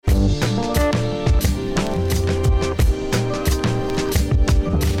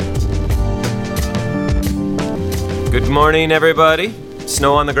Good morning, everybody.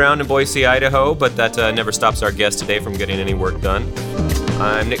 Snow on the ground in Boise, Idaho, but that never stops our guest today from getting any work done.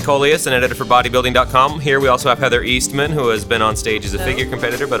 I'm Nick Coleus, an editor for bodybuilding.com. Here we also have Heather Eastman, who has been on stage as a figure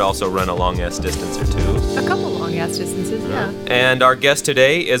competitor, but also run a long-ass distance or two. A couple long-ass distances, yeah. And our guest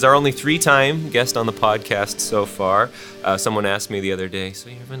today is our only 3-time guest on the podcast so far. Someone asked me the other day, so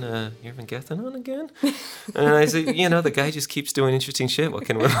you're having Gethin on again? And I said, the guy just keeps doing interesting shit. What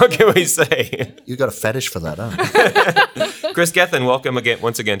can we say? You got a fetish for that, huh? Kris Gethin, welcome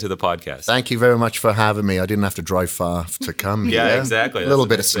once again to the podcast. Thank you very much for having me. I didn't have to drive far to come here. Yeah, exactly. A little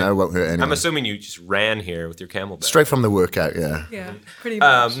bit of snow won't hurt anyone. I'm assuming you just ran here with your camelback. Straight from the workout, yeah. Yeah, pretty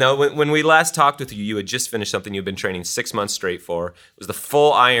much. No, when we last talked with you, you had just finished something you'd been training 6 months straight for. It was the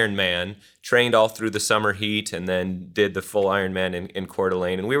full Ironman, trained all through the summer heat, and then did the full Ironman in Coeur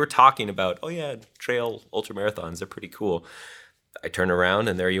d'Alene. And we were talking about, trail ultramarathons, they're pretty cool. I turn around,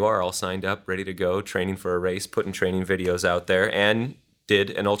 and there you are, all signed up, ready to go, training for a race, putting training videos out there, and did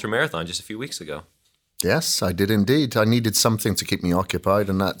an ultramarathon just a few weeks ago. Yes, I did indeed. I needed something to keep me occupied,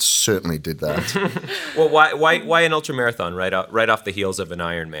 and that certainly did that. Well, why an ultramarathon right off the heels of an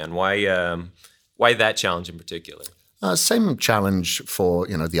Ironman? Why that challenge in particular? Same challenge for,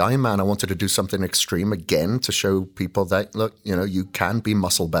 the Ironman. I wanted to do something extreme again to show people that, look, you can be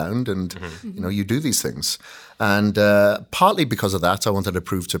muscle bound and, you do these things. And partly because of that, I wanted to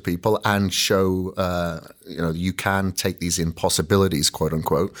prove to people and show, you can take these impossibilities, quote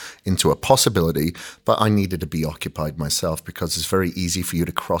unquote, into a possibility. But I needed to be occupied myself because it's very easy for you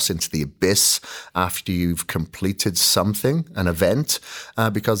to cross into the abyss after you've completed something, an event,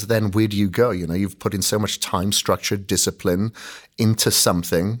 because then where do you go? You've put in so much time, structure, discipline into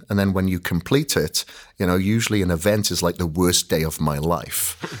something. And then when you complete it, usually an event is like the worst day of my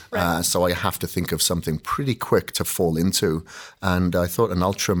life. Right. So I have to think of something pretty quick to fall into. And I thought an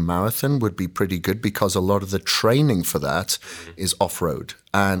ultra marathon would be pretty good because a lot of the training for that is off-road.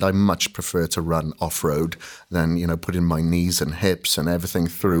 And I much prefer to run off-road than, putting my knees and hips and everything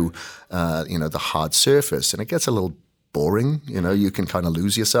through, the hard surface. And it gets a little boring. You can kind of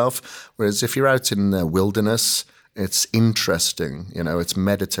lose yourself. Whereas if you're out in the wilderness, it's interesting, it's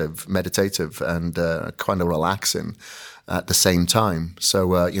meditative and kind of relaxing at the same time.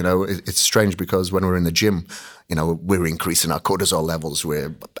 So, it's strange because when we're in the gym, we're increasing our cortisol levels. We're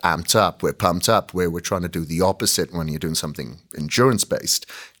amped up, we're pumped up, where we're trying to do the opposite when you're doing something endurance-based,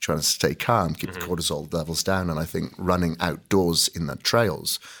 trying to stay calm, keep the cortisol levels down. And I think running outdoors in the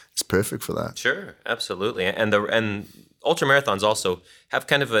trails is perfect for that. Sure, absolutely. And ultramarathons also have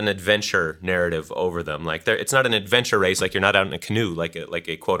kind of an adventure narrative over them. Like it's not an adventure race, like you're not out in a canoe, like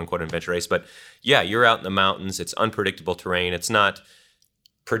a quote-unquote adventure race. But yeah, you're out in the mountains. It's unpredictable terrain. It's not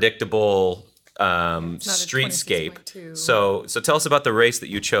predictable streetscape. So tell us about the race that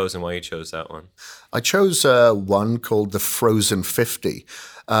you chose and why you chose that one. I chose one called the Frozen 50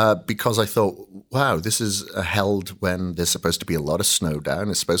 because I thought, wow, this is held when there's supposed to be a lot of snow down.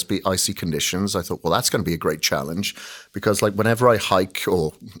 It's supposed to be icy conditions. I thought, well, that's going to be a great challenge because like whenever I hike,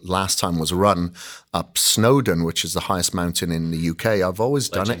 or last time was run up Snowdon, which is the highest mountain in the UK, I've always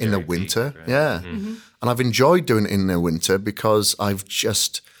done it in the winter. Peak, right? Yeah. Mm-hmm. And I've enjoyed doing it in the winter because I've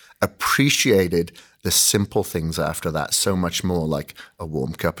just appreciated the simple things after that so much more, like a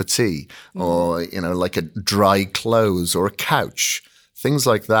warm cup of tea or, like a dry clothes or a couch. Things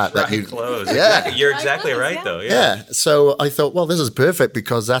like that. Clothes. Yeah. You're exactly right, though. Yeah. So I thought, well, this is perfect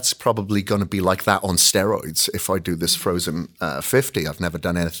because that's probably going to be like that on steroids if I do this Frozen 50. I've never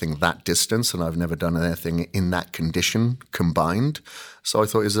done anything that distance and I've never done anything in that condition combined. So I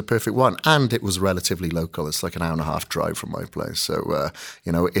thought it was the perfect one. And it was relatively local. It's like an hour and a half drive from my place. So,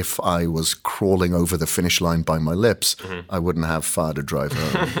 if I was crawling over the finish line by my lips, I wouldn't have far to drive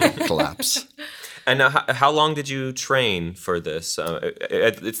home. Collapse. And how long did you train for this?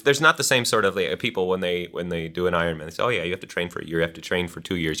 There's not the same sort of people when they do an Ironman. They say, oh yeah, you have to train for a year, you have to train for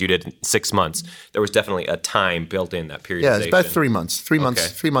 2 years. You did 6 months. There was definitely a time built in that periodization. Yeah, it's about 3 months. 3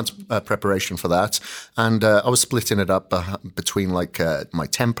 months preparation for that, and I was splitting it up between my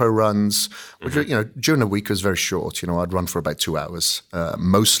tempo runs, which during the week was very short. I'd run for about 2 hours,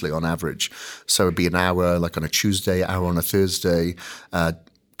 mostly on average. So it'd be an hour like on a Tuesday, hour on a Thursday.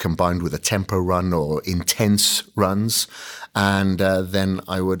 Combined with a tempo run or intense runs. And then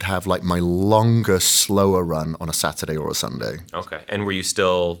I would have like my longer, slower run on a Saturday or a Sunday. Okay. And were you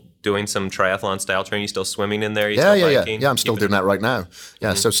still doing some triathlon style training? You still swimming in there? Yeah, I'm still doing that right now.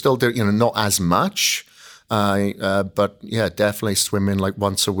 Yeah, so still doing, not as much, but yeah, definitely swimming like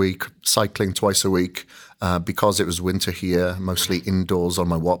once a week, cycling twice a week, because it was winter here, mostly indoors on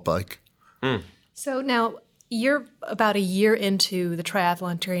my watt bike. So now, You're about a year into the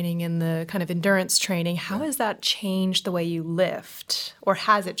triathlon training and the kind of endurance training. How has that changed the way you lift? Or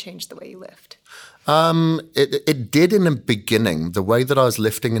has it changed the way you lift? It did in the beginning. The way that I was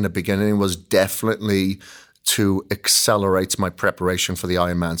lifting in the beginning was definitely to accelerate my preparation for the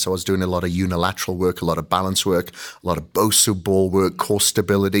Ironman. So I was doing a lot of unilateral work, a lot of balance work, a lot of Bosu ball work, core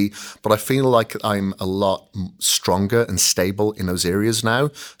stability. But I feel like I'm a lot stronger and stable in those areas now.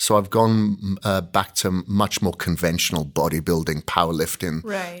 So I've gone back to much more conventional bodybuilding,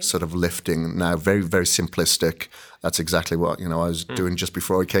 powerlifting, sort of lifting now. Very, very simplistic. That's exactly what I was doing just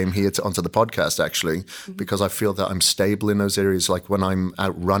before I came here onto the podcast, actually, because I feel that I'm stable in those areas. Like when I'm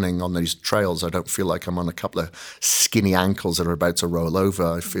out running on these trails, I don't feel like I'm on a couple of skinny ankles that are about to roll over.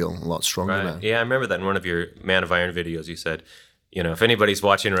 I feel a lot stronger now. Yeah, I remember that in one of your Man of Iron videos. You said, if anybody's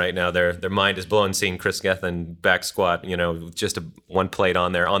watching right now, their mind is blown seeing Kris Gethin back squat, just one plate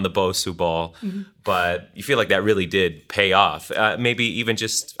on there on the Bosu ball. But you feel like that really did pay off. Maybe even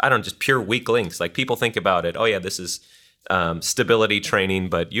just pure weak links. Like people think about it, oh yeah, this is stability training,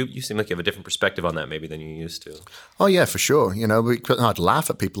 but you seem like you have a different perspective on that maybe than you used to. Oh yeah, for sure. I'd laugh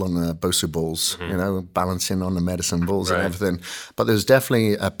at people on the Bosu balls, balancing on the medicine balls and everything. But there's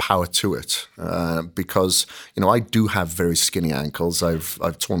definitely a power to it because I do have very skinny ankles.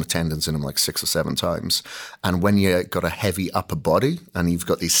 I've torn the tendons in them like 6 or 7 times. And when you got a heavy upper body and you've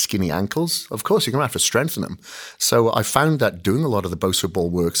got these skinny ankles, of course you're gonna have to strengthen them. So I found that doing a lot of the Bosu ball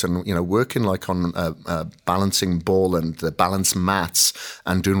works and working like on a balancing ball and the balance mats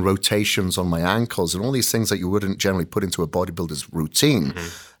and doing rotations on my ankles and all these things that you wouldn't generally put into a bodybuilder's routine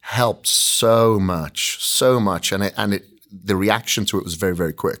helped so much. And the reaction to it was very,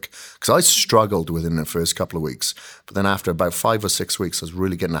 very quick because I struggled within the first couple of weeks. But then after about 5 or 6 weeks, I was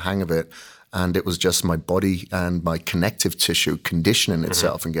really getting the hang of it. And it was just my body and my connective tissue conditioning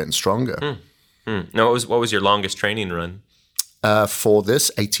itself and getting stronger. Now, what was your longest training run? For this,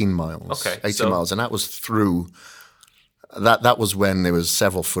 18 miles. Okay. 18 miles. And that was through... That was when there was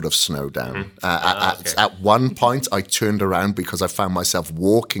several foot of snow down. At one point, I turned around because I found myself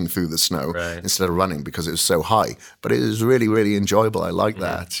walking through the snow instead of running because it was so high. But it was really, really enjoyable. I like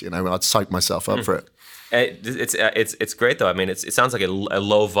that. I'd psych myself up for it. It's great though. I mean, it sounds like a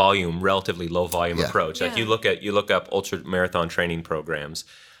low volume, relatively low volume approach. Like you look up ultra marathon training programs.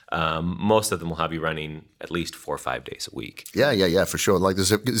 Most of them will have you running at least 4 or 5 days a week. Yeah, for sure. Like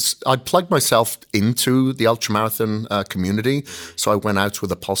I plugged myself into the ultramarathon community. So I went out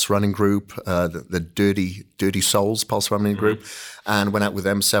with a pulse running group, the Dirty Souls pulse running group, and went out with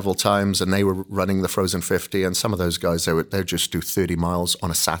them several times. And they were running the Frozen 50. And some of those guys, they'd just do 30 miles on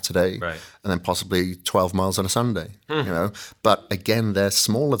a Saturday, and then possibly 12 miles on a Sunday. But again, they're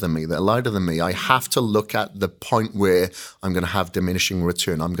smaller than me. They're lighter than me. I have to look at the point where I'm going to have diminishing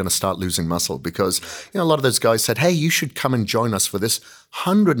return. I'm going to start losing muscle because a lot of those guys said, hey, you should come and join us for this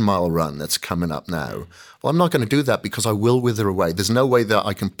 100-mile run that's coming up now. Well, I'm not going to do that because I will wither away. There's no way that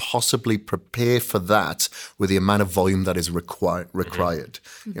I can possibly prepare for that with the amount of volume that is required.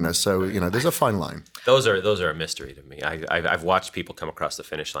 So there's a fine line. Those are a mystery to me. I've watched people come across the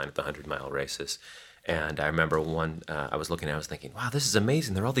finish line at the 100-mile races. And I remember one, I was looking at it, I was thinking, wow, this is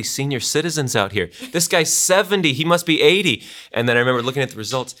amazing. There are all these senior citizens out here. This guy's 70, he must be 80. And then I remember looking at the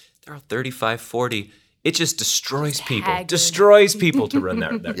results, they're all 35, 40. It just destroys people to run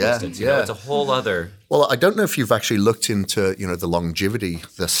that distance. It's a whole other... Well, I don't know if you've actually looked into, the longevity,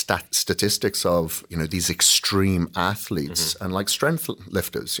 the statistics of, these extreme athletes and like strength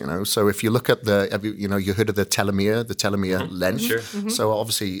lifters, So if you look at you heard of the telomere length. Sure. So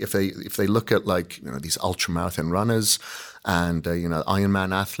obviously if they look at like, these ultramarathon runners and,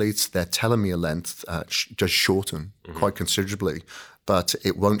 Ironman athletes, their telomere length does shorten quite considerably. But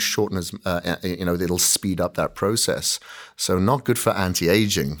it won't shorten as, it'll speed up that process. So not good for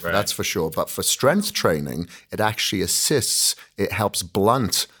anti-aging, that's for sure. But for strength training, it actually assists. It helps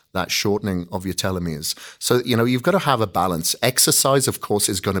blunt that shortening of your telomeres. So, you've got to have a balance. Exercise, of course,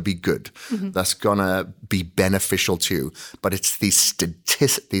 is going to be good. That's going to be beneficial to you. But it's these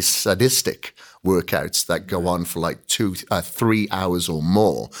sadistic workouts that go on for like 3 hours or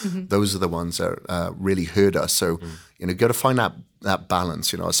more. Those are the ones that really hurt us. So, you got to find that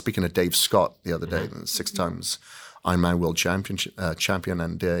balance. I was speaking to Dave Scott the other day, 6 times Ironman world champion,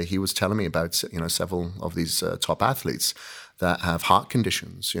 and he was telling me about several of these top athletes that have heart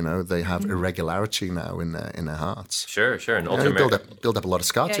conditions. They have irregularity now in their hearts. Sure, and build up a lot of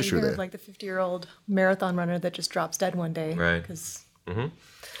scar tissue there. Like the 50-year-old marathon runner that just drops dead one day. Right. Well,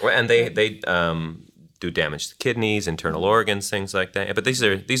 and they do damage to kidneys, internal organs, things like that. But these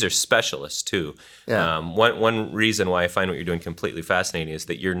are specialists too. Yeah. One reason why I find what you're doing completely fascinating is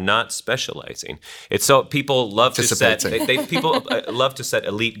that you're not specializing. It's so people love to set people love to set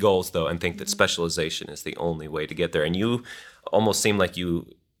elite goals though, and think that specialization is the only way to get there. And you almost seem like you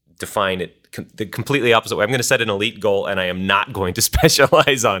define it the completely opposite way. I'm going to set an elite goal, and I am not going to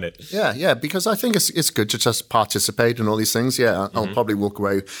specialize on it. Yeah, because I think it's good to just participate in all these things. Yeah, I'll probably walk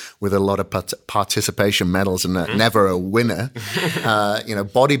away with a lot of participation medals and never a winner.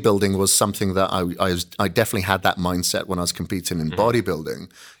 Bodybuilding was something that I definitely had that mindset when I was competing in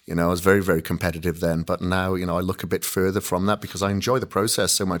bodybuilding. I was very, very competitive then, but now, I look a bit further from that because I enjoy the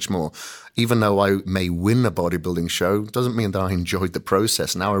process so much more. Even though I may win a bodybuilding show, doesn't mean that I enjoyed the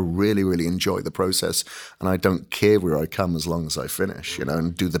process. Now I really, really enjoy the process, and I don't care where I come as long as I finish,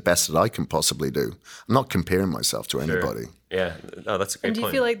 and do the best that I can possibly do. I'm not comparing myself to anybody. Yeah, no, that's a great point. And do you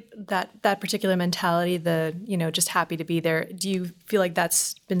feel like that particular mentality, just happy to be there, do you feel like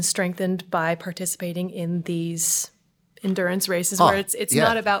that's been strengthened by participating in these endurance races where it's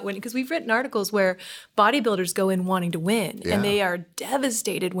not about winning? Because we've written articles where bodybuilders go in wanting to win and they are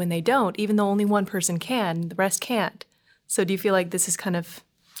devastated when they don't, even though only one person can, the rest can't. So do you feel like this is kind of...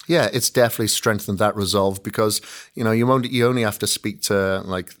 Yeah, it's definitely strengthened that resolve because, you only have to speak to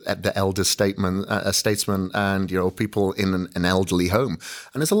the elder statesman and, people in an elderly home.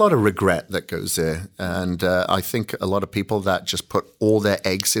 And there's a lot of regret that goes there. And I think a lot of people that just put all their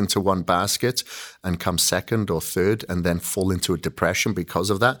eggs into one basket and come second or third and then fall into a depression because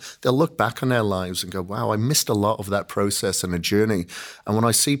of that, they'll look back on their lives and go, wow, I missed a lot of that process and a journey. And when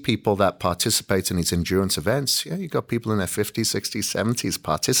I see people that participate in these endurance events, you've got people in their 50s, 60s, 70s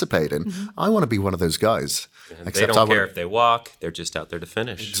participating. I want to be one of those guys. They don't care if they walk, they're just out there to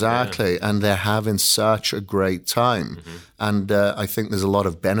finish. Exactly, and they're having such a great time. And I think there's a lot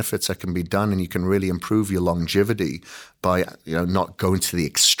of benefits that can be done, and you can really improve your longevity by not going to the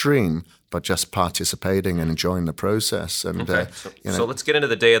extreme, but just participating and enjoying the process. And so let's get into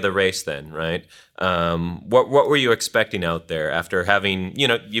the day of the race then, right? What were you expecting out there after having,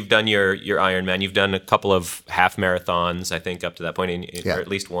 you've done your Ironman, you've done a couple of half marathons, I think, up to that point, or at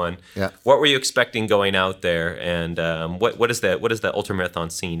least one. Yeah. What were you expecting going out there, and what does the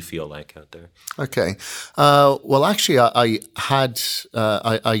ultramarathon scene feel like out there? Okay, well, actually, I had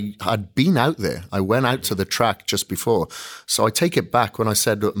been out there. I went out to the track just before, so I take it back when I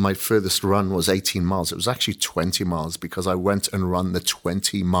said that my furthest run was 18 miles. It was actually 20 miles because I went and run the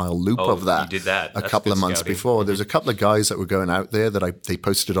 20-mile loop of that. You did that. A couple of months before. There was a couple of guys that were going out there that they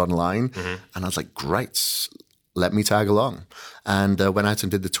posted online, and I was like, great, let me tag along. And went out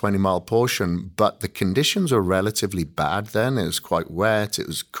and did the 20-mile portion, but the conditions were relatively bad then. It was quite wet, it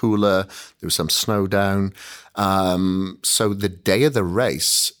was cooler, there was some snow down. So the day of the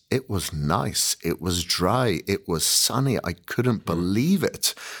race, it was nice, it was dry, it was sunny. I couldn't believe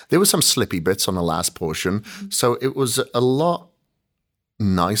it. There were some slippy bits on the last portion, so it was a lot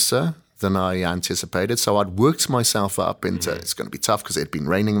nicer than I anticipated. So I'd worked myself up into it's going to be tough because it had been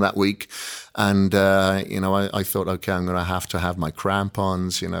raining that week. And, I thought, okay, I'm going to have my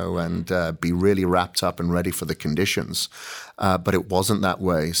crampons, and be really wrapped up and ready for the conditions. But it wasn't that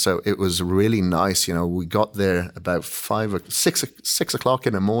way. So it was really nice. We got there about 6 o'clock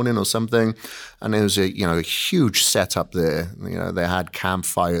in the morning or something. And there was a huge setup there. They had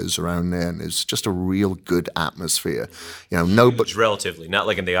campfires around there, and it was just a real good atmosphere. Huge, relatively, not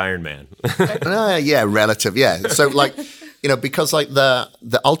like in the Ironman. Yeah, relative. Yeah. So because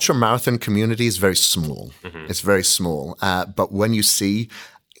the ultra marathon community is very small. It's very small. But when you see,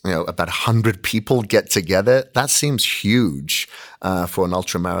 about 100 people get together, that seems huge for an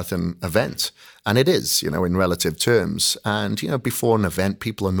ultra marathon event. And it is, in relative terms. And, before an event,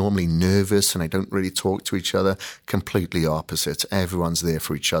 people are normally nervous and they don't really talk to each other. Completely opposite. Everyone's there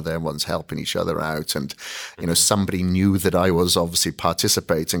for each other. Everyone's helping each other out. And, somebody knew that I was obviously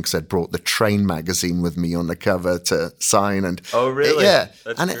participating because I'd brought the Train magazine with me on the cover to sign. And oh, really? Yeah.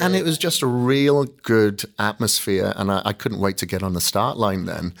 And it was just a real good atmosphere. And I couldn't wait to get on the start line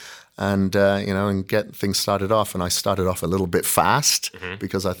then. And, and get things started off. And I started off a little bit fast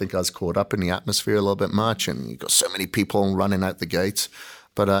because I think I was caught up in the atmosphere a little bit much. And you got so many people running out the gate.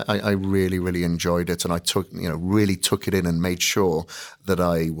 But I really, really enjoyed it. And I really took it in and made sure that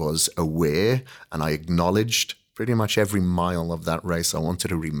I was aware and I acknowledged pretty much every mile of that race. I wanted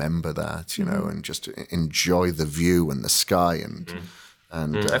to remember that, and just enjoy the view and the sky and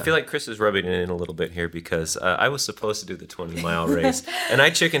And I feel like Kris is rubbing it in a little bit here because I was supposed to do the 20-mile race, and I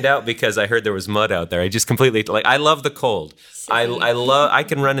chickened out because I heard there was mud out there. I just completely I love the cold. I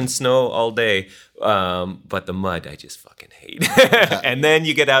can run in snow all day, but the mud I just fucking hate. And then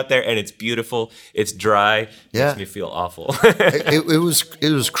you get out there and it's beautiful, it's dry, makes me feel awful. it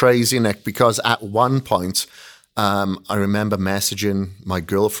was crazy, Nick, because at one point, I remember messaging my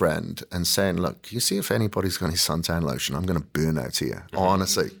girlfriend and saying, look, you see if anybody's got any suntan lotion, I'm going to burn out here.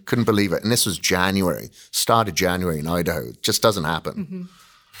 Honestly, couldn't believe it. And this was start of January in Idaho. It just doesn't happen.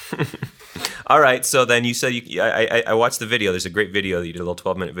 All right, so then you said I watched the video. There's a great video that you did, a little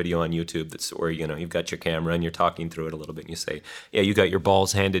 12-minute video on YouTube that's where you've got your camera and you're talking through it a little bit, and you say, you got your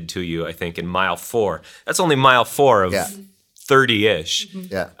balls handed to you, I think, in mile 4. That's only mile 4 of 30-ish.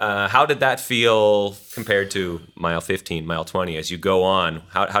 Yeah. How did that feel compared to mile 15, mile 20 as you go on?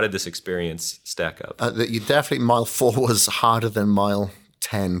 How did this experience stack up? You definitely, mile 4 was harder than mile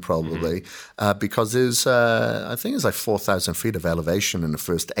 10 probably, because there's, I think it's like 4,000 feet of elevation in the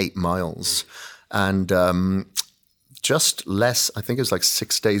first 8 miles. And just less, I think it was like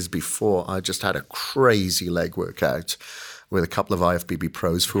 6 days before, I just had a crazy leg workout with a couple of IFBB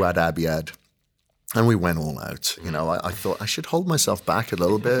pros, Fuad Abiad. And we went all out. I thought I should hold myself back a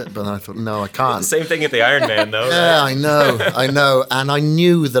little bit, but I thought, no, I can't. Same thing at the Ironman, though. Yeah, right? I know. And I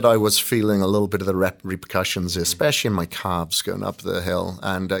knew that I was feeling a little bit of the repercussions, especially in my calves going up the hill.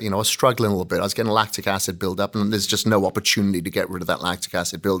 And, I was struggling a little bit. I was getting lactic acid buildup, and there's just no opportunity to get rid of that lactic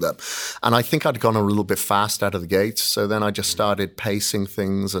acid buildup. And I think I'd gone a little bit fast out of the gate. So then I just started pacing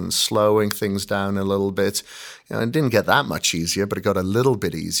things and slowing things down a little bit. It didn't get that much easier, but it got a little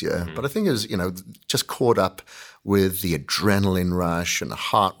bit easier. But I think it was, just caught up with the adrenaline rush and the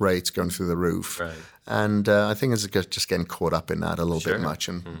heart rates going through the roof. Right. And I think it's just getting caught up in that a little bit much.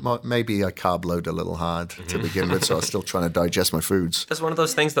 And maybe I carb load a little hard to begin with, so I was still trying to digest my foods. That's one of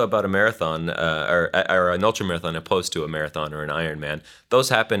those things, though, about a marathon or an ultramarathon opposed to a marathon or an Ironman. Those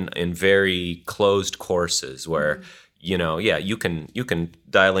happen in very closed courses where you can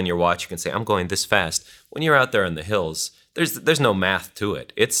dial in your watch. You can say, I'm going this fast. When you're out there in the hills, there's no math to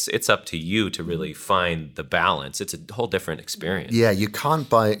it. It's up to you to really find the balance. It's a whole different experience. Yeah, you can't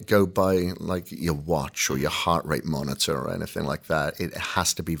go by like your watch or your heart rate monitor or anything like that. It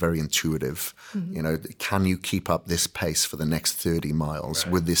has to be very intuitive. Can you keep up this pace for the next 30 miles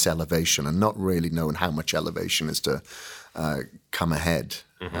with this elevation, and not really knowing how much elevation is to come ahead.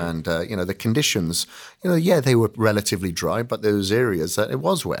 And, the conditions, they were relatively dry, but there was areas that it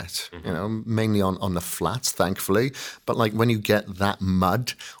was wet, mainly on the flats, thankfully. But like when you get that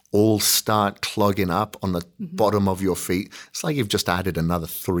mud all start clogging up on the bottom of your feet, it's like you've just added another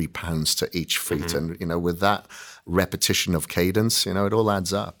 3 pounds to each feet. And, with that repetition of cadence, it all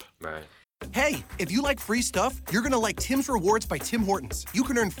adds up. Right. Hey, if you like free stuff, you're gonna like Tim's Rewards by Tim Hortons. You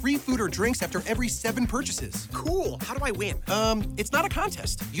can earn free food or drinks after every 7 purchases. Cool. How do I win? It's not a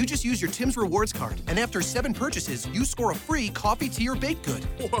contest. You just use your Tim's Rewards card, and after 7 purchases, you score a free coffee, tea, or baked good.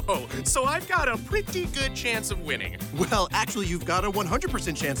 Whoa, so I've got a pretty good chance of winning. Well, actually, you've got a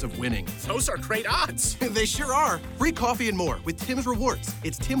 100% chance of winning. Those are great odds. They sure are. Free coffee and more with Tim's Rewards.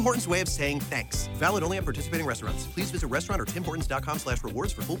 It's Tim Hortons' way of saying thanks. Valid only at participating restaurants. Please visit restaurant or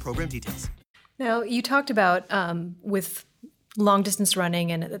timhortons.com/rewards for full program details. Now, you talked about with long-distance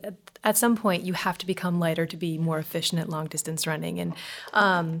running, and at some point you have to become lighter to be more efficient at long-distance running.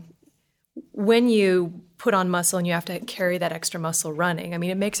 And when you put on muscle and you have to carry that extra muscle running, I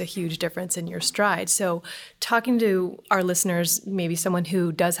mean, it makes a huge difference in your stride. So talking to our listeners, maybe someone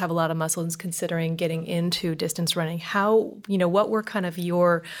who does have a lot of muscle and is considering getting into distance running, what were kind of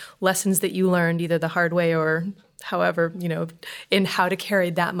your lessons that you learned, either the hard way or however, in how to carry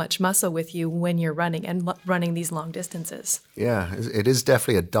that much muscle with you when you're running and running these long distances? Yeah, it is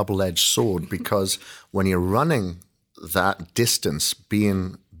definitely a double-edged sword because when you're running that distance,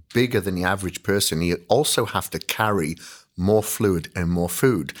 being bigger than the average person, you also have to carry more fluid and more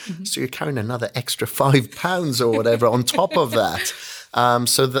food. So you're carrying another extra 5 pounds or whatever on top of that.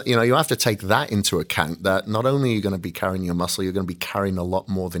 So that, you have to take that into account, that not only are you going to be carrying your muscle, you're going to be carrying a lot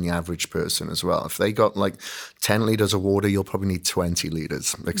more than the average person as well. If they got like 10 liters of water, you'll probably need 20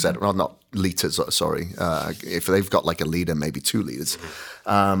 liters, etc. Well, not liters, sorry. If they've got like a liter, maybe 2 liters.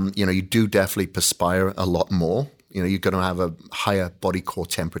 You do definitely perspire a lot more. You're going to have a higher body core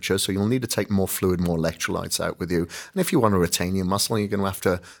temperature, so you'll need to take more fluid, more electrolytes out with you. And if you want to retain your muscle, you're going to have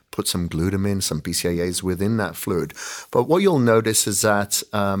to put some glutamine, some BCAAs within that fluid. But what you'll notice is that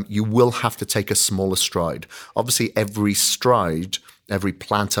you will have to take a smaller stride. Obviously, every stride, every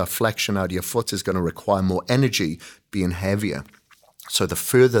plantar flexion out of your foot is going to require more energy, being heavier. So the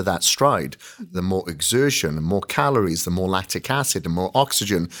further that stride, the more exertion, the more calories, the more lactic acid, the more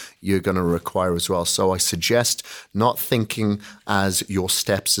oxygen you're going to require as well. So I suggest not thinking as your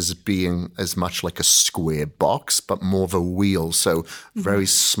steps as being as much like a square box, but more of a wheel. So very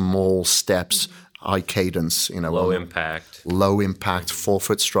small steps, high cadence, low impact,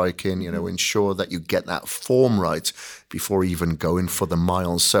 forefoot striking, ensure that you get that form right before even going for the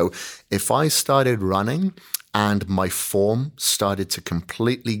miles. So if I started running and my form started to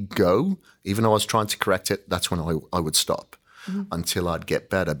completely go, even though I was trying to correct it, that's when I would stop until I'd get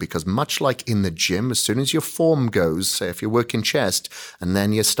better. Because much like in the gym, as soon as your form goes, say if you're working chest and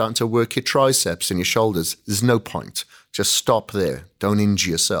then you're starting to work your triceps and your shoulders, there's no point. Just stop there. Don't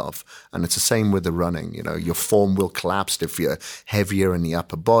injure yourself. And it's the same with the running. Your form will collapse if you're heavier in the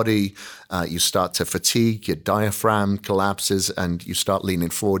upper body. You start to fatigue, your diaphragm collapses, and you start leaning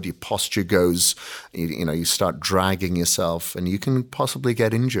forward. Your posture goes. You start dragging yourself, and you can possibly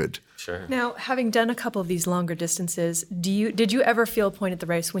get injured. Sure. Now, having done a couple of these longer distances, did you ever feel a point at the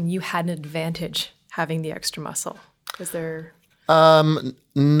race when you had an advantage having the extra muscle? Was there?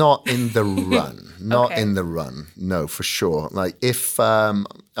 Not in the run. Not Okay. in the run. No, for sure. Like if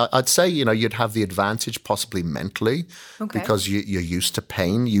I'd say, you'd have the advantage possibly mentally because you're used to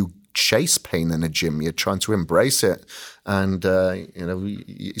pain. You chase pain in a gym. You're trying to embrace it. And,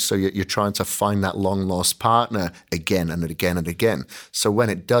 so you're trying to find that long lost partner again and again and again. So when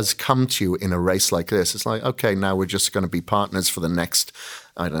it does come to you in a race like this, it's like, okay, now we're just going to be partners for the next,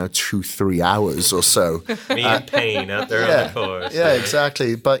 2-3 hours or so. Me and pain out there on the course. Yeah,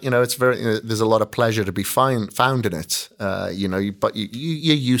 exactly. But, it's there's a lot of pleasure to be found in it, but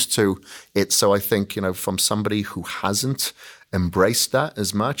you're used to it. So I think, from somebody who hasn't embraced that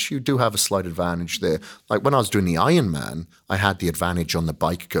as much, you do have a slight advantage there. Like when I was doing the Ironman, I had the advantage on the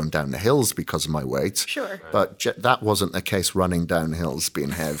bike going down the hills because of my weight. Sure. But that wasn't the case running down hills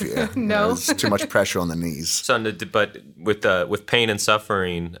being heavier. No. There's too much pressure on the knees. So, but with pain and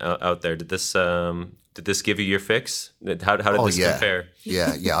suffering out there, did this give you your fix? How did this compare?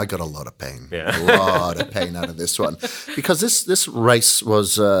 Yeah, I got a lot of pain. Yeah. A lot of pain out of this one. Because this race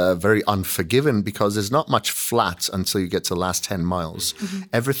was very unforgiving because there's not much flat until you get to the last 10 miles.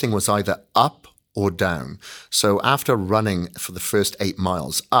 Everything was either up or down. So after running for the first 8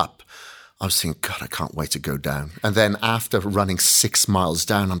 miles up, I was thinking, God, I can't wait to go down. And then after running 6 miles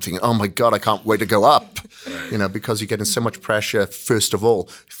down, I'm thinking, oh my God, I can't wait to go up. Because you're getting so much pressure, first of all,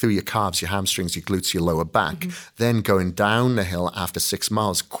 through your calves, your hamstrings, your glutes, your lower back. Then going down the hill after 6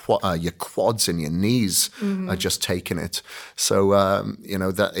 miles, your quads and your knees are just taking it. So,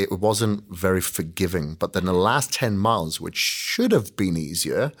 that it wasn't very forgiving. But then the last 10 miles, which should have been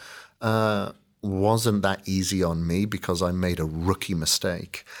easier, wasn't that easy on me because I made a rookie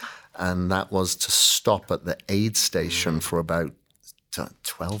mistake. And that was to stop at the aid station for about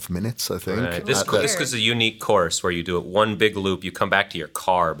 12 minutes, I think. Right. This is a unique course where you do it one big loop. You come back to your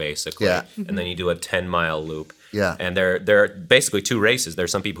car, basically, and then you do a 10-mile loop. Yeah. And there are basically 2 races.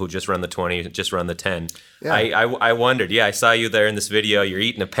 There's some people who just run the 20, just run the 10. Yeah. I wondered, I saw you there in this video. You're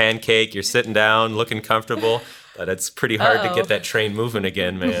eating a pancake. You're sitting down, looking comfortable. But it's pretty hard to get that train moving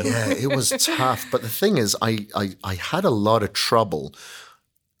again, man. Yeah, it was tough. But the thing is, I had a lot of trouble.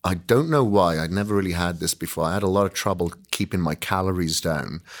 I don't know why. I'd never really had this before. I had a lot of trouble keeping my calories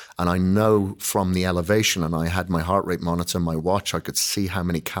down. And I know from the elevation, and I had my heart rate monitor, my watch, I could see how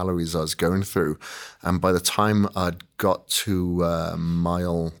many calories I was going through. And by the time I'd got to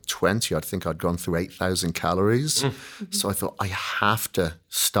mile 20, I think I'd gone through 8,000 calories. So I thought, I have to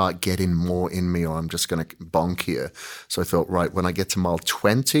start getting more in me or I'm just going to bonk here. So I thought, right, when I get to mile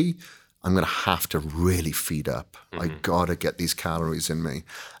 20, I'm going to have to really feed up. I got to get these calories in me.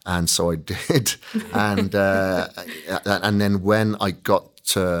 And so I did. And then when I got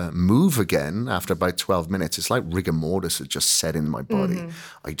to move again after about 12 minutes, it's like rigor mortis had just set in my body.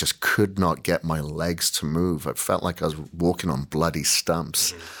 I just could not get my legs to move. I felt like I was walking on bloody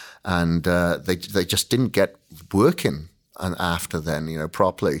stumps. And they just didn't get working. And after then,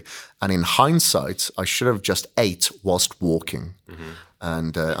 properly. And in hindsight, I should have just ate whilst walking.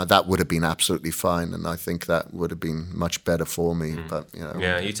 And that would have been absolutely fine. And I think that would have been much better for me. But,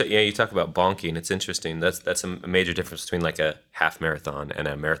 Yeah, you talk about bonking. It's interesting. That's a major difference between like a half marathon and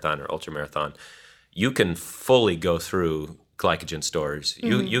a marathon or ultra marathon. You can fully go through glycogen stores.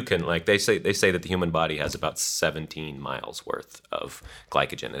 You can, like they say that the human body has about 17 miles worth of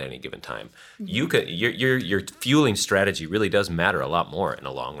glycogen at any given time. You can your fueling strategy really does matter a lot more in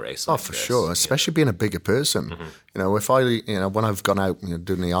a long race. Like for this. sure, especially being a bigger person. If when I've gone out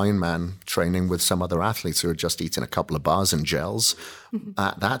doing the Ironman training with some other athletes who are just eating a couple of bars and gels,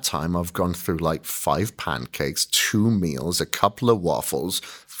 At that time, I've gone through like 5 pancakes, 2 meals, a couple of waffles,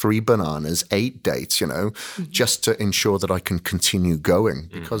 3 bananas, 8 dates, just to ensure that I can continue going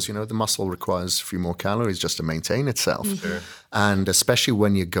because, the muscle requires a few more calories just to maintain itself. Sure. And especially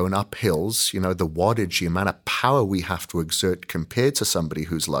when you're going up hills, the wattage, the amount of power we have to exert compared to somebody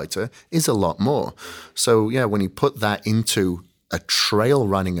who's lighter is a lot more. So, when you put that into a trail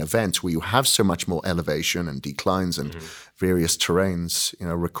running event where you have so much more elevation and declines and various terrains,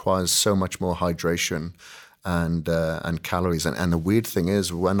 requires so much more hydration and calories. And the weird thing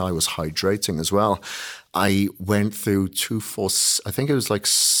is, when I was hydrating as well, I went through I think it was like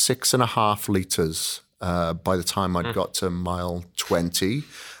 6.5 liters by the time I'd got to mile 20,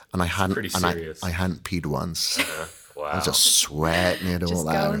 and I hadn't peed once. Wow. I was just sweating it all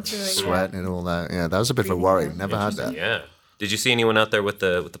out. Sweating it all out. Yeah, that was a bit of a worry. Never had that. Yeah. Did you see anyone out there with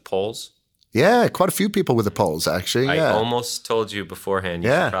the poles? Yeah, quite a few people with the poles, actually. I Yeah. almost told you beforehand you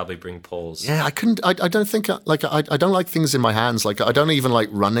should probably bring poles. Yeah, I couldn't. I don't think I don't like things in my hands. Like I don't even like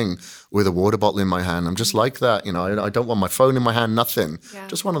running with a water bottle in my hand. I'm just like that. I don't want my phone in my hand. Nothing. Yeah.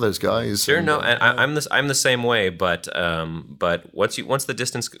 Just one of those guys. Sure. I'm the same way. But once the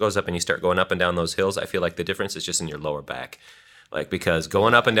distance goes up and you start going up and down those hills, I feel like the difference is just in your lower back. Like because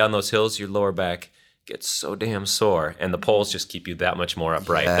going up and down those hills, your lower back gets so damn sore, and the poles just keep you that much more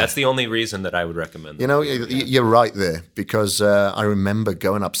upright. Yeah. That's the only reason that I would recommend them. You're right there, because I remember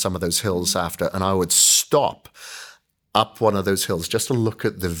going up some of those hills after, and I would stop up one of those hills just to look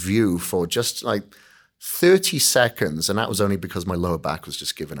at the view for just like 30 seconds, and that was only because my lower back was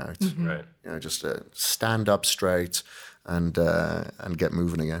just giving out. Mm-hmm. Right. Just stand up straight and get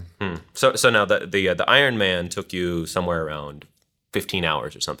moving again. So now the Ironman took you somewhere around 15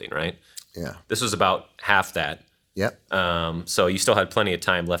 hours or something, right? Yeah. This was about half that. Yep. So you still had plenty of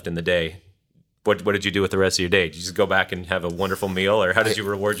time left in the day. What did you do with the rest of your day? Did you just go back and have a wonderful meal, or how did you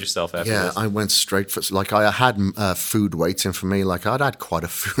reward yourself after this? Yeah, I went straight for, like, I had food waiting for me. Like, I'd had quite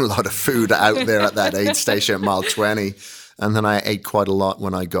a lot of food out there at that aid station at mile 20. And then I ate quite a lot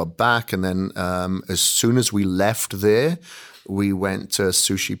when I got back. And then as soon as we left there, we went to a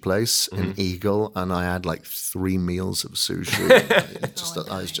sushi place in Eagle, and I had like 3 meals of sushi.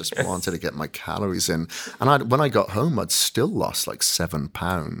 I just wanted to get my calories in. And when I got home, I'd still lost like 7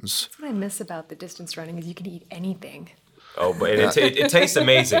 pounds. That's what I miss about the distance running is you can eat anything. Oh, but it tastes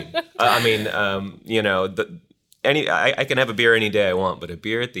amazing. I can have a beer any day I want, but a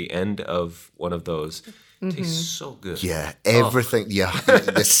beer at the end of one of those tastes so good. Yeah, everything. Yeah,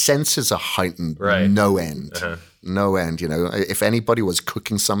 the senses are heightened. Right. No end. No end. If anybody was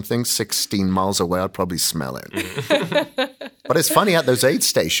cooking something 16 miles away, I'd probably smell it. But it's funny at those aid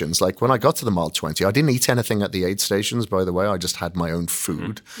stations. Like when I got to the mile 20, I didn't eat anything at the aid stations. By the way, I just had my own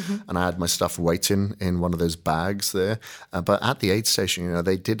food, and I had my stuff waiting in one of those bags there. But at the aid station,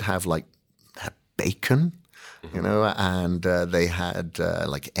 they did have like bacon. And they had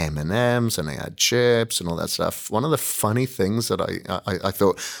like M&Ms, and they had chips and all that stuff. One of the funny things that I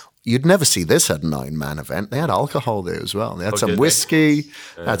thought, you'd never see this at an Ironman event. They had alcohol there as well. They had some whiskey,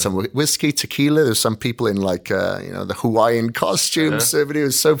 tequila. There's some people in like, the Hawaiian costumes. It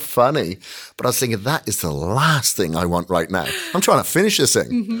was so funny. But I was thinking, that is the last thing I want right now. I'm trying to finish this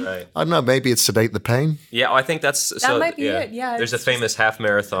thing. Right. I don't know, maybe it's sedate the pain. Yeah, I think that might be it. Yeah. There's a famous half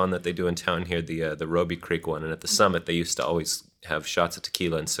marathon that they do in town here, the Roby Creek one. And at the summit, they used to always have shots of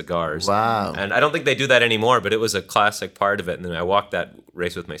tequila and cigars. Wow. And I don't think they do that anymore, but it was a classic part of it. And then I walked that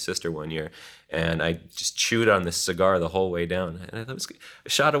race with my sister one year, and I just chewed on this cigar the whole way down. And I thought it was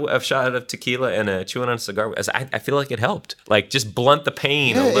a shot of tequila and chewing on a cigar. I feel like it helped. Like just blunt the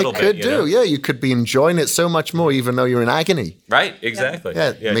pain a little bit. It could do. Yeah, you could be enjoying it so much more even though you're in agony. Right, exactly.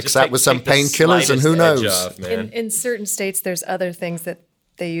 Yeah, mix that with some painkillers and who knows. Off, in certain states, there's other things that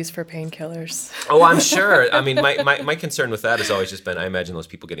they use for painkillers. Oh, I'm sure. I mean, my concern with that has always just been, I imagine those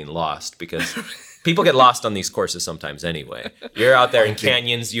people getting lost, because people get lost on these courses sometimes anyway. You're out there in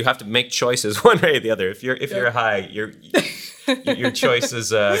canyons, you have to make choices one way or the other. If you're high, your choices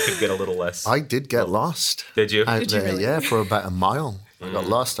could get a little less. I did get lost. Did you? Did you really? Yeah, for about a mile. I got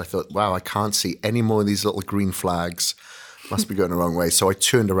lost. I thought, wow, I can't see any more of these little green flags. Must be going the wrong way. So I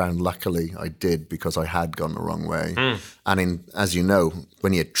turned around. Luckily, I did, because I had gone the wrong way. And as you know,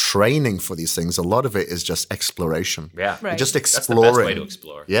 when you're training for these things, a lot of it is just exploration. Yeah. Right. You're just That's exploring. the best way to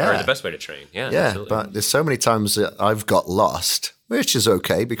explore. Yeah. Or the best way to train. Yeah, Yeah, absolutely. but there's so many times that I've got lost which is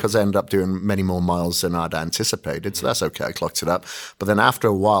okay because I ended up doing many more miles than I'd anticipated. So that's okay. I clocked it up. But then after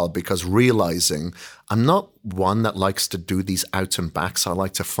a while, because realizing I'm not one that likes to do these out and backs, I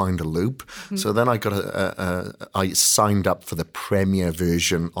like to find a loop. So then I I signed up for the premier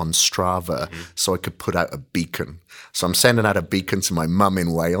version on Strava so I could put out a beacon. So I'm sending out a beacon to my mum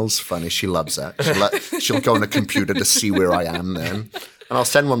in Wales. Funny, she loves that. She'll go on the computer to see where I am then. And I'll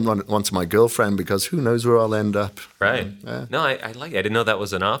send one to my girlfriend because who knows where I'll end up. Right. Yeah. No, I like it. I didn't know that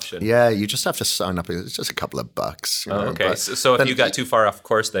was an option. Yeah, you just have to sign up. It's just a couple of bucks. You know, okay. So if you got too far off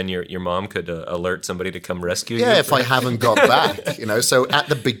course, then your mom could alert somebody to come rescue you? Yeah, if I haven't got back. So at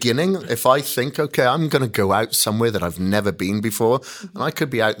the beginning, if I think, okay, I'm going to go out somewhere that I've never been before, and I could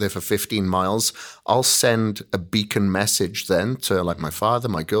be out there for 15 miles, I'll send a beacon message then to like my father,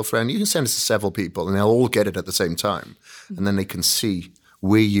 my girlfriend. You can send it to several people, and they'll all get it at the same time. And then they can see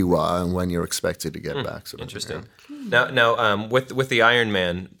where you are and when you're expected to get back. Interesting. Now, with the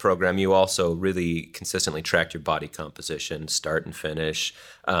Ironman program, you also really consistently tracked your body composition, start and finish,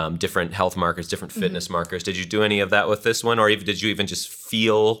 different health markers, different fitness markers. Did you do any of that with this one, or even did you even just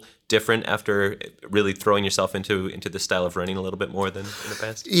feel different after really throwing yourself into this style of running a little bit more than in the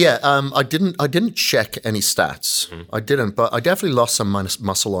past? Yeah, I didn't check any stats. I didn't, but I definitely lost some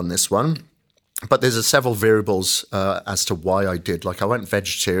muscle on this one. But there's several variables as to why I did. Like I went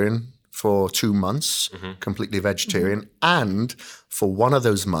vegetarian for 2 months, completely vegetarian. And for one of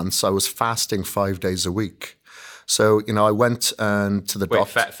those months, I was fasting 5 days a week. So, I went to the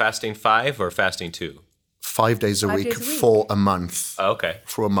doctor. Fasting 5 or fasting 2? 5 days a week for a month. Oh, okay.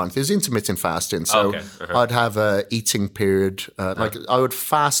 For a month. It was intermittent fasting. So I'd have an eating period. Like I would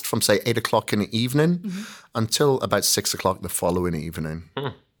fast from, say, 8 o'clock in the evening until about 6 o'clock the following evening.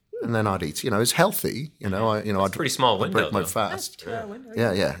 And then I'd eat. It's healthy. I'd a pretty small window. Break my fast. That's a 2-hour window.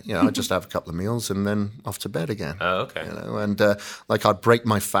 Yeah. I'd just have a couple of meals and then off to bed again. Oh, okay. And like I'd break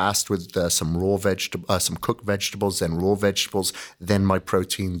my fast with some some cooked vegetables, then raw vegetables, then my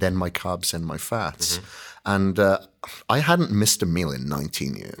protein, then my carbs, then my fats. And I hadn't missed a meal in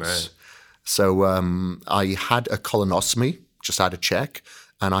 19 years. Right. So I had a colonoscopy, just had a check.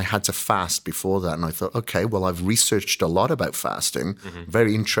 And I had to fast before that. And I thought, okay, well, I've researched a lot about fasting.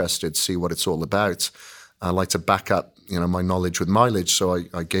 Very interested to see what it's all about. I like to back up, my knowledge with mileage. So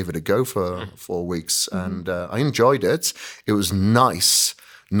I gave it a go for 4 weeks. And I enjoyed it. It was nice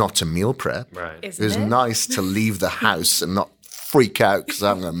not to meal prep. Right. It was nice to leave the house and not freak out because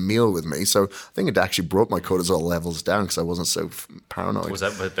I'm having a meal with me. So I think it actually brought my cortisol levels down because I wasn't so paranoid.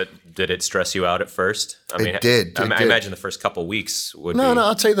 But did it stress you out at first? It did. I imagine the first couple of weeks would be... No,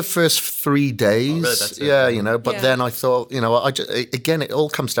 I'd say the first 3 days. Oh, really? That's it. But then I thought, again, it all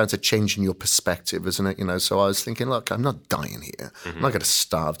comes down to changing your perspective, isn't it? So I was thinking, look, I'm not dying here. I'm not going to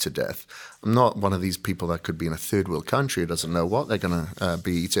starve to death. I'm not one of these people that could be in a third world country who doesn't know what they're going to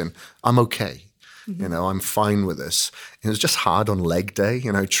be eating. I'm okay. I'm fine with this. It was just hard on leg day,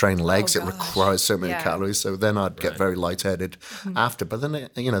 train legs. It requires so many calories. So then I'd get very lightheaded after. But then,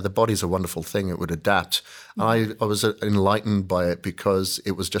 the body's a wonderful thing. It would adapt. I was enlightened by it because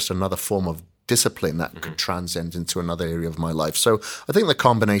it was just another form of discipline that could transcend into another area of my life. So I think the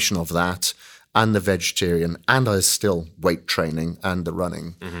combination of that and the vegetarian, and I was still weight training and the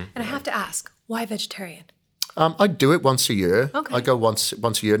running. And I have to ask, why vegetarian? I do it once a year. Okay. I go once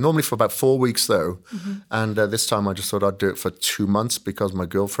a year, normally for about 4 weeks though. And this time I just thought I'd do it for 2 months because my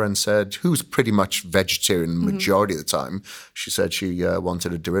girlfriend said, who's pretty much vegetarian the majority of the time, she said she wanted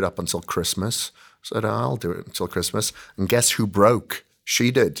to do it up until Christmas. So I said, I'll do it until Christmas. And guess who broke? She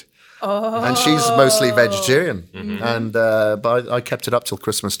did. Oh. And she's mostly vegetarian. And but I kept it up till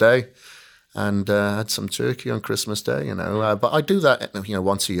Christmas Day. And had some turkey on Christmas Day, But I do that,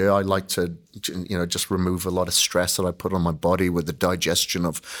 once a year. I like to, just remove a lot of stress that I put on my body with the digestion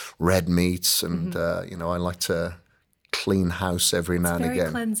of red meats. And, I like to clean house every now and again.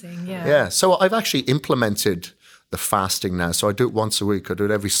 Very cleansing, yeah. Yeah. So I've actually implemented the fasting now. So I do it once a week. I do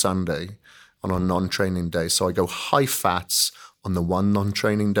it every Sunday on a non-training day. So I go high fats on the one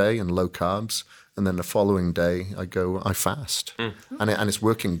non-training day and low carbs. And then the following day, I fast. And it's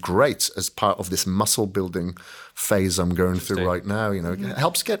working great as part of this muscle building phase I'm going through right now. It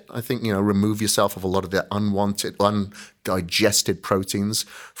helps remove yourself of a lot of the unwanted, undigested proteins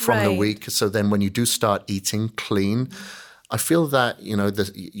from the week. So then when you do start eating clean, I feel that,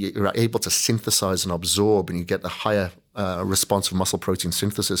 you're able to synthesize and absorb and you get the higher response of muscle protein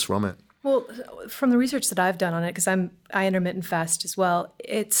synthesis from it. Well, from the research that I've done on it, because I intermittent fast as well,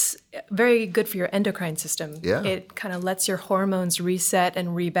 it's very good for your endocrine system. Yeah. It kind of lets your hormones reset and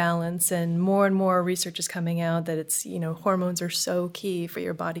rebalance, and more research is coming out that it's, hormones are so key for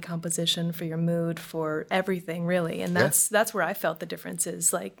your body composition, for your mood, for everything really. And that's where I felt the difference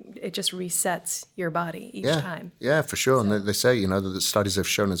is, like, it just resets your body each time. Yeah, for sure. So. And they say, that the studies have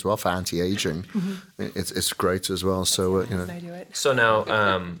shown as well for anti-aging, it's great as well. So, I do it. So now,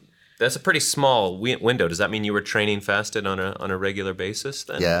 that's a pretty small window. Does that mean you were training fasted on a regular basis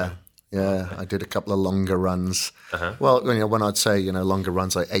then? Yeah. I did a couple of longer runs. Well, when I'd say, longer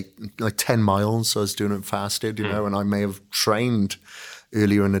runs, like 10 miles, I was doing it fasted, and I may have trained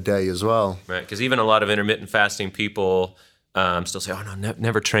earlier in the day as well. Right, because even a lot of intermittent fasting people still say, "Oh no,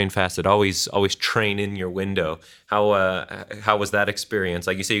 never train fasted. Always train in your window." How was that experience?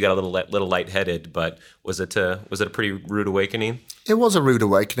 Like you say, you got a little lightheaded, but was it a pretty rude awakening? It was a rude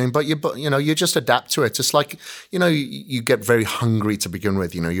awakening, but you just adapt to it. It's like you get very hungry to begin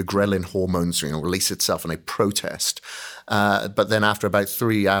with. Your ghrelin hormones release itself and they protest. But then after about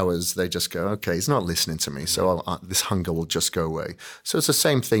 3 hours, they just go, okay, he's not listening to me, so this hunger will just go away. So it's the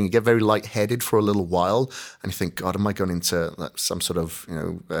same thing. You get very lightheaded for a little while, and you think, God, am I going into some sort of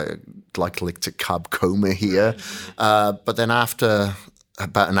glycolytic carb coma here? But then after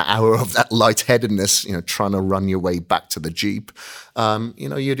about an hour of that lightheadedness, trying to run your way back to the Jeep,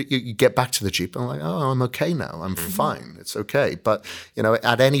 you get back to the Jeep and I'm like, oh, I'm okay now. I'm fine. It's okay. But,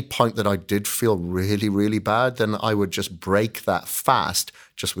 at any point that I did feel really, really bad, then I would just break that fast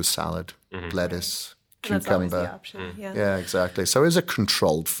just with salad, lettuce, cucumber. That's always the option. Yeah, exactly. So it was a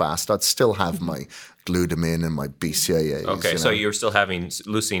controlled fast. I'd still have my glutamine and my BCAAs. Okay, so you're still having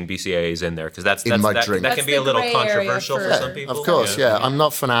leucine BCAAs in there because that That's can be a little gray controversial area for some people. Of course, yeah. I'm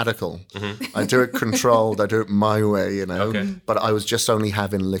not fanatical. I do it controlled. I do it my way, Okay. But I was just only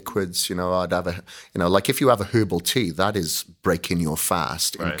having liquids. I'd have like if you have a herbal tea, that is breaking your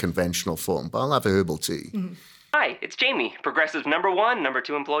fast in conventional form. But I'll have a herbal tea. Hi, it's Jamie, Progressive #1,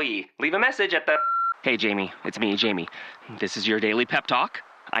 #2 employee. Leave a message at the... Hey, Jamie, it's me, Jamie. This is your daily pep talk.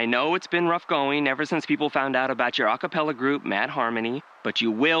 I know it's been rough going ever since people found out about your a cappella group, Mad Harmony, but you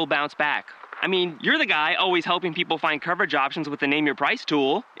will bounce back. I mean, you're the guy always helping people find coverage options with the Name Your Price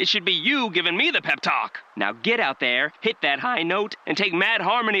tool. It should be you giving me the pep talk. Now get out there, hit that high note, and take Mad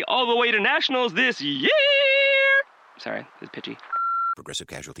Harmony all the way to nationals this year! Sorry, it's pitchy. Progressive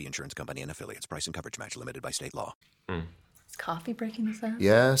Casualty Insurance Company and affiliates. Price and coverage match limited by state law. Is coffee breaking the fast?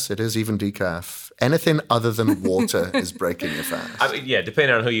 Yes, it is, even decaf. Anything other than water is breaking your fast. I mean, yeah,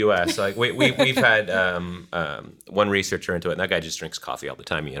 depending on who you ask. Like we've had one researcher into it, and that guy just drinks coffee all the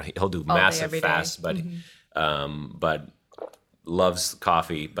time. He'll do massive fasts, but loves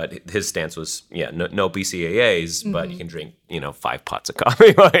coffee. But his stance was, no BCAAs, but you can drink 5 pots of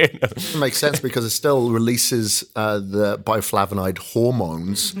coffee. It makes sense because it still releases the bioflavonoid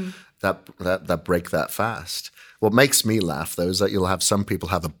hormones that break that fast. What makes me laugh, though, is that you'll have some people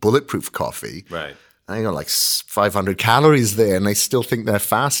have a bulletproof coffee. Right. And they got like 500 calories there, and they still think they're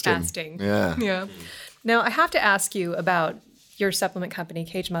fasting. Yeah. Now, I have to ask you about your supplement company,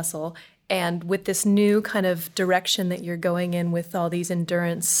 Cage Muscle, and with this new kind of direction that you're going in with all these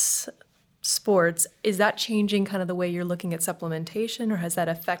endurance sports, is that changing kind of the way you're looking at supplementation, or has that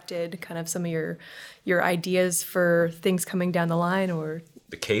affected kind of some of your ideas for things coming down the line, or...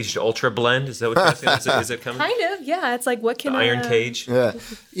 The Caged Ultra Blend, is that what you're saying? Is it coming? Kind of, yeah. It's like, what can... The Iron Cage? Yeah.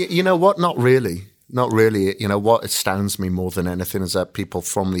 You know what? Not really. Not really. What astounds me more than anything is that people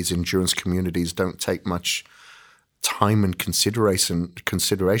from these endurance communities don't take much time and consideration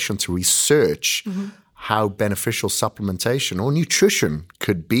to research how beneficial supplementation or nutrition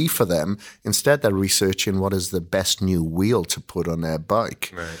could be for them. Instead, they're researching what is the best new wheel to put on their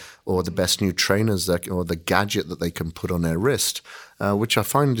bike, or the best new trainers or the gadget that they can put on their wrist, which I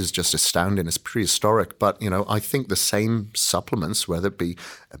find is just astounding. It's prehistoric. But, I think the same supplements, whether it be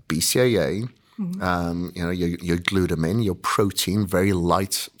a BCAA, your glutamine, your protein, very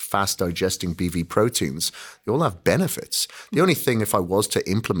light, fast-digesting BV proteins, they all have benefits. The only thing, if I was to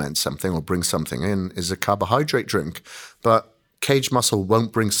implement something or bring something in, is a carbohydrate drink. But Cage Muscle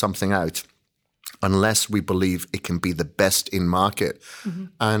won't bring something out unless we believe it can be the best in market.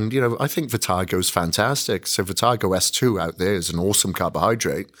 And, I think Vitago is fantastic. So Vitago S2 out there is an awesome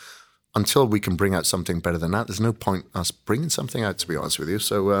carbohydrate. Until we can bring out something better than that, there's no point us bringing something out, to be honest with you.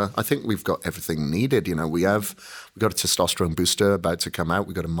 So I think we've got everything needed. We've got a testosterone booster about to come out.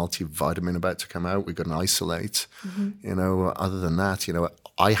 We've got a multivitamin about to come out. We've got an isolate. Other than that,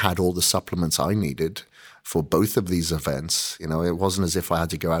 I had all the supplements I needed. for both of these events. You know, it wasn't as if I had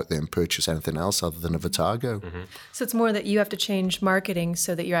to go out there and purchase anything else other than a Vitago. Mm-hmm. So it's more that you have to change marketing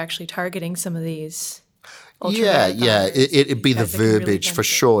so that you're actually targeting some of these. Yeah. It'd be the guys that can really verbiage for benefit.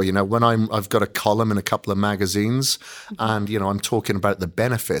 sure. You know, when I've got a column in a couple of magazines, and you know, I'm talking about the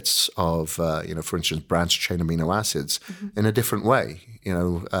benefits of, you know, for instance, branched chain amino acids in a different way. You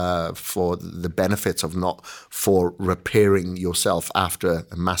know, for the benefits of not for repairing yourself after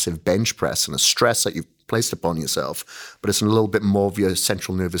a massive bench press and a stress that you've placed upon yourself, but it's a little bit more of your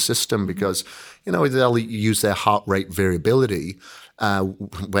central nervous system because, you know, they'll use their heart rate variability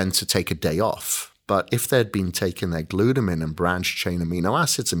when to take a day off. But if they'd been taking their glutamine and branched chain amino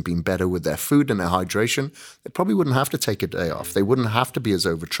acids and been better with their food and their hydration, they probably wouldn't have to take a day off. They wouldn't have to be as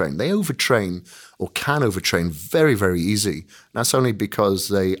overtrained. They overtrain or can overtrain very, very easy. And that's only because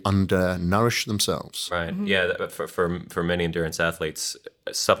they undernourish themselves. Right. Yeah. For many endurance athletes,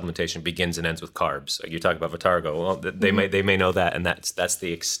 supplementation begins and ends with carbs. Like you talk about Vitago. Well, they may know that, and that's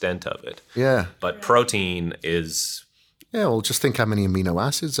the extent of it. Yeah. But protein is. Yeah, well, just think how many amino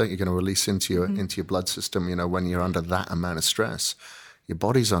acids that you're going to release into your blood system, you know, when you're under that amount of stress. Your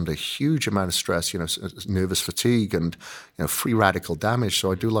body's under a huge amount of stress, you know, nervous fatigue and, you know, free radical damage.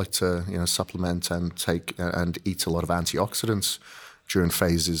 So I do like to, you know, supplement and take and eat a lot of antioxidants during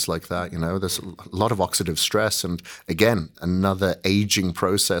phases like that. You know, there's a lot of oxidative stress. And again, another aging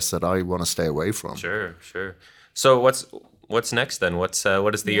process that I want to stay away from. Sure. So what's next then? What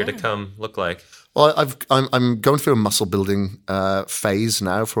does the year to come look like? Well, I'm going through a muscle building phase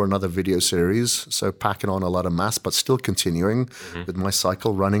now for another video series. So packing on a lot of mass, but still continuing with my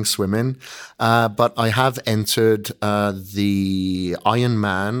cycle, running, swimming. But I have entered the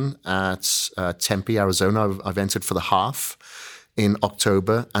Ironman at Tempe, Arizona. I've entered for the half in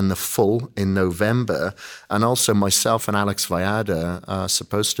October and the full in November. And also myself and Alex Viada are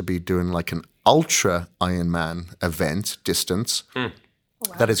supposed to be doing like an ultra Ironman event distance.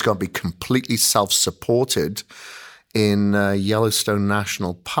 That is going to be completely self-supported in Yellowstone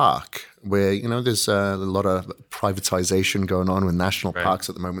National Park, where, you know, there's a lot of privatization going on with national parks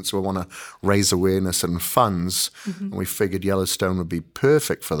at the moment. So we want to raise awareness and funds. And we figured Yellowstone would be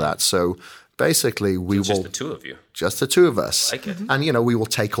perfect for that. So basically Just the two of you. Just the two of us. I like it. And, you know, we will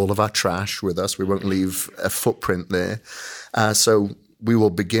take all of our trash with us. We won't leave a footprint there. So we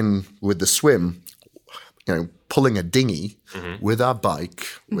will begin with the swim, you know, pulling a dinghy with our bike,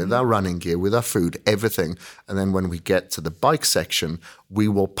 with our running gear, with our food, everything. And then when we get to the bike section, we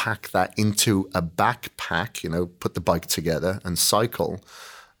will pack that into a backpack, you know, put the bike together and cycle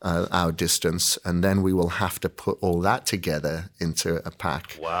our distance. And then we will have to put all that together into a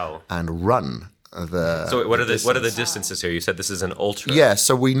pack. Wow. And run So what are the distances here? You said this is an ultra. Yeah,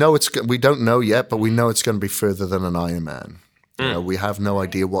 so we don't know yet, but we know it's going to be further than an Ironman. You know, we have no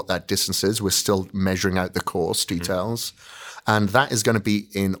idea what that distance is. We're still measuring out the course details. And that is going to be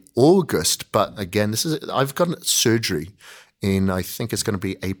in August. But again, I've got surgery in, I think it's going to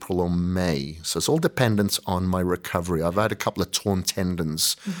be April or May. So it's all dependent on my recovery. I've had a couple of torn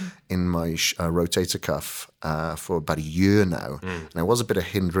tendons in my rotator cuff for about a year now. And it was a bit of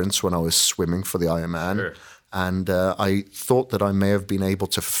hindrance when I was swimming for the Ironman. Sure. And I thought that I may have been able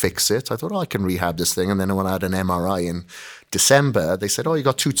to fix it. I thought, I can rehab this thing. And then when I had an MRI in December, they said, you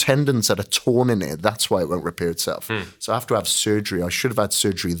got two tendons that are torn in it. That's why it won't repair itself. So I have to have surgery. I should have had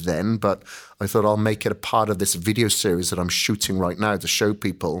surgery then, but I thought I'll make it a part of this video series that I'm shooting right now to show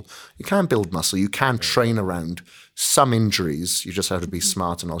people you can build muscle. You can train around some injuries. You just have to be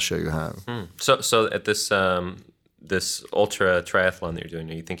smart, and I'll show you how. So at this ultra triathlon that you're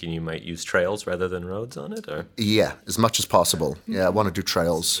doing, are you thinking you might use trails rather than roads on it? Or Yeah, as much as possible. Yeah, I want to do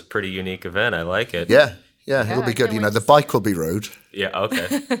trails. pretty unique event. I like it. Yeah, it'll be good. You know, the bike will be road. Yeah.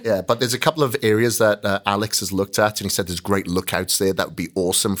 Okay. Yeah, but there's a couple of areas that Alex has looked at, and he said there's great lookouts there. That would be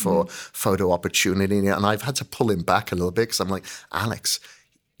awesome for photo opportunity. And I've had to pull him back a little bit because I'm like, Alex,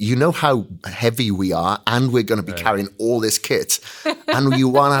 you know how heavy we are, and we're going to be carrying all this kit, and you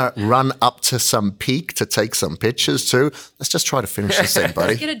want to run up to some peak to take some pictures too. Let's just try to finish this thing,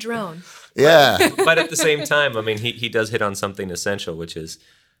 buddy. Get a drone. Yeah. But at the same time, I mean, he does hit on something essential, which is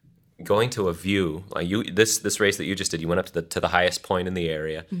going to a view. Like this race that you just did, you went up to the highest point in the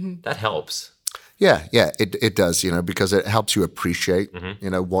area. That helps. Yeah, it does, you know, because it helps you appreciate, you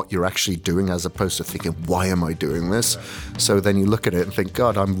know, what you're actually doing as opposed to thinking, why am I doing this? So then you look at it and think,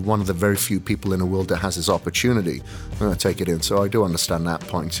 God, I'm one of the very few people in the world that has this opportunity. I'm going to take it in. So I do understand that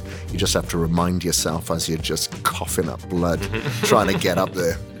point. You just have to remind yourself as you're just coughing up blood, trying to get up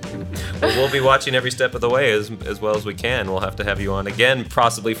there. Well, we'll be watching every step of the way as well as we can. We'll have to have you on again,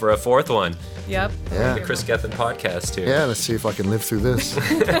 possibly for a fourth one. Yep. Yeah. The Kris Gethin podcast too. Yeah, let's see if I can live through this.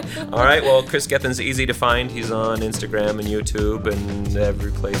 All right. Well, Kris Gethin's easy to find. He's on Instagram and YouTube and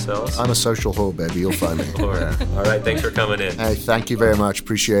every place else. I'm a social whore, baby. You'll find me. All right. Thanks for coming in. Hey, thank you very much.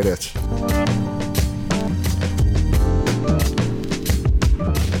 Appreciate it.